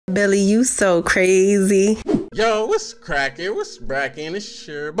Billy, you so crazy. Yo, what's cracking? What's brackin'? It's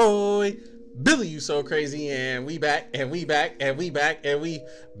your boy, Billy, you so crazy, and we back, and we back, and we back, and we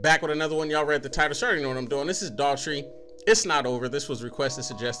back with another one. Y'all read the title, so you already know what I'm doing. This is Daughtry. It's not over. This was requested,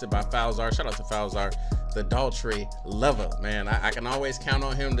 suggested by Falzar. Shout out to Falzar, the Daughtry lover, man. I can always count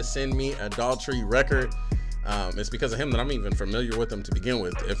on him to send me a Daughtry record. It's because of him that I'm even familiar with him to begin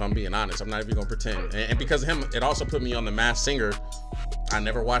with, if I'm being honest. I'm not even gonna pretend. And because of him, it also put me on the Masked Singer. I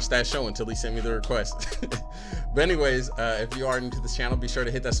never watched that show until he sent me the request. But anyways, if you are new to this channel, be sure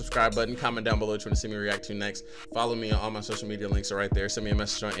to hit that subscribe button, comment down below what you want to see me react to next. Follow me on all my social media links are right there. Send me a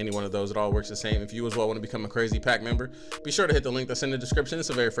message on any one of those. It all works the same. If you as well want to become a Crazy Pack member, be sure to hit the link that's in the description. It's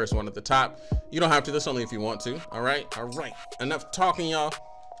the very first one at the top. You don't have to, this only if you want to. All right. Enough talking, y'all.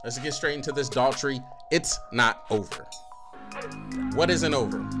 Let's get straight into this Daughtry. It's not over. What isn't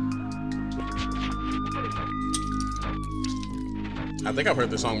over? I think I've heard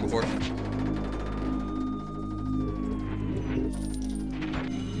this song before.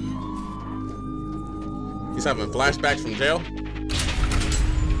 He's having flashbacks from jail.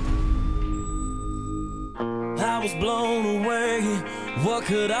 I was blown away. What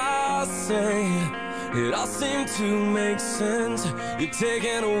could I say? It all seemed to make sense. You've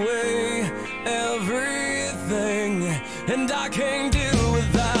taken away everything, and I can't deal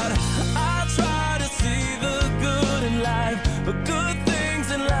with that. I try to see the good in life, but good things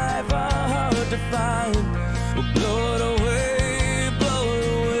in life are hard to find. We'll blow it away, blow it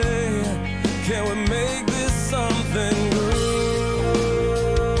away. Can we make this something good?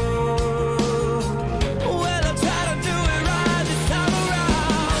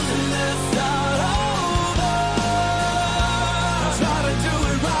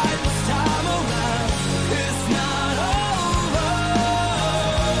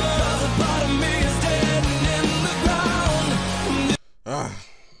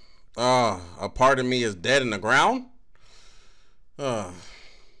 A part of me is dead in the ground.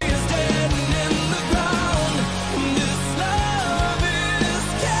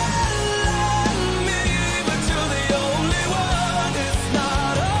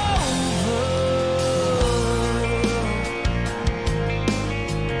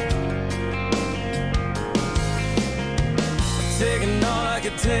 Taking all I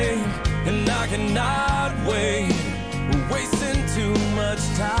could take, and I cannot wait. We're wasting too much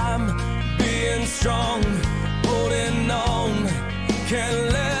time. Being strong, holding on,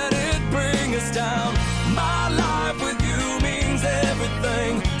 can't let it bring us down. My life with you means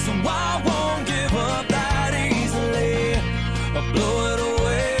everything, so I won't give up that easily. I'll blow it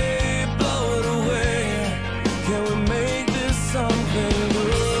away, blow it away. Can we make this something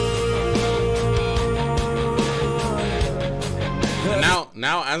good?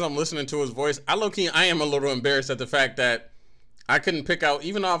 Now, as I'm listening to his voice, I am a little embarrassed at the fact that I couldn't pick out,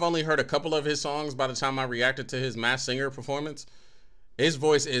 even though I've only heard a couple of his songs by the time I reacted to his Masked Singer performance, his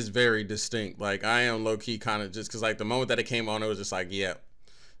voice is very distinct. Like, I am low-key kind of just, because like the moment that it came on, it was just like, yeah.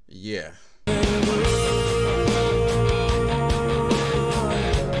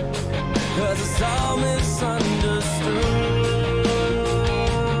 Cause it's all misunderstood.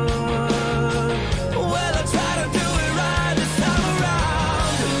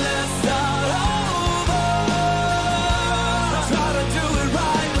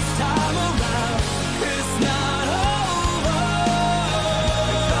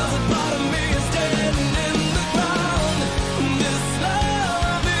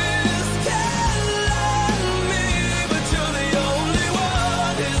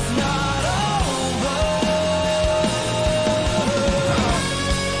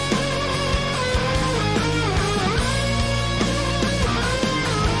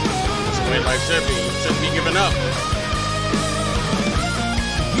 Like shouldn't be giving up.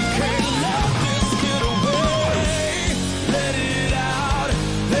 You can't let this get away. Let it out,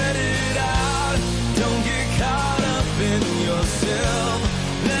 let it out. Don't get caught up in yourself.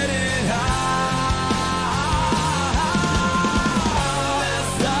 Let it out. Let's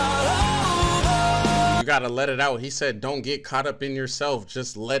start over. You gotta let it out. He said, don't get caught up in yourself.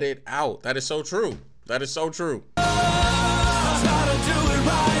 Just let it out. That is so true. That is so true. Try to do it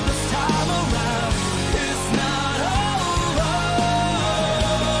right this time around. It's not over.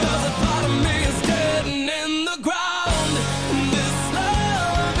 Cause a part of me is dead and in the ground. This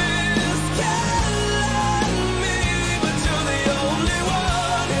love is killing me, but you're the only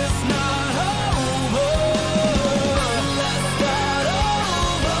one. It's not over. Let's start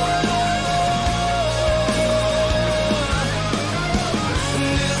over.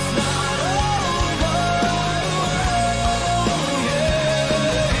 It's not over.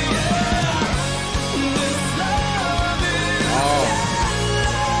 Yeah.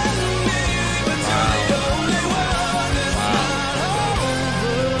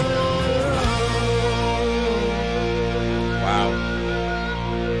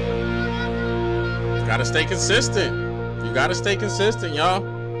 gotta stay consistent. You gotta stay consistent, y'all.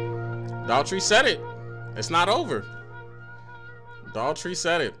 Daughtry said it. It's not over. Daughtry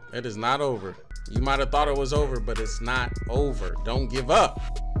said it. It is not over. You might have thought it was over, but it's not over. Don't give up.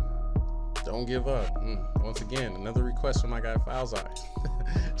 Don't give up. Once again, another request from my guy Falzar.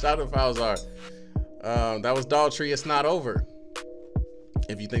 Shout out to Falzar. That was Daughtry. It's not over.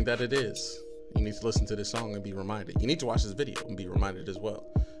 If you think that it is, you need to listen to this song and be reminded. You need to watch this video and be reminded as well.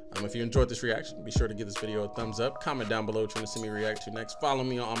 If you enjoyed this reaction, be sure to give this video a thumbs up. Comment down below trying to see me react to next. Follow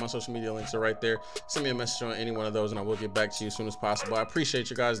me on all my social media links are right there. Send me a message on any one of those and I will get back to you as soon as possible. I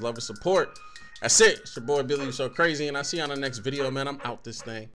appreciate you guys' love and support. That's it. It's your boy BillyYouSoCrazy and I'll see you on the next video, man. I'm out this thing.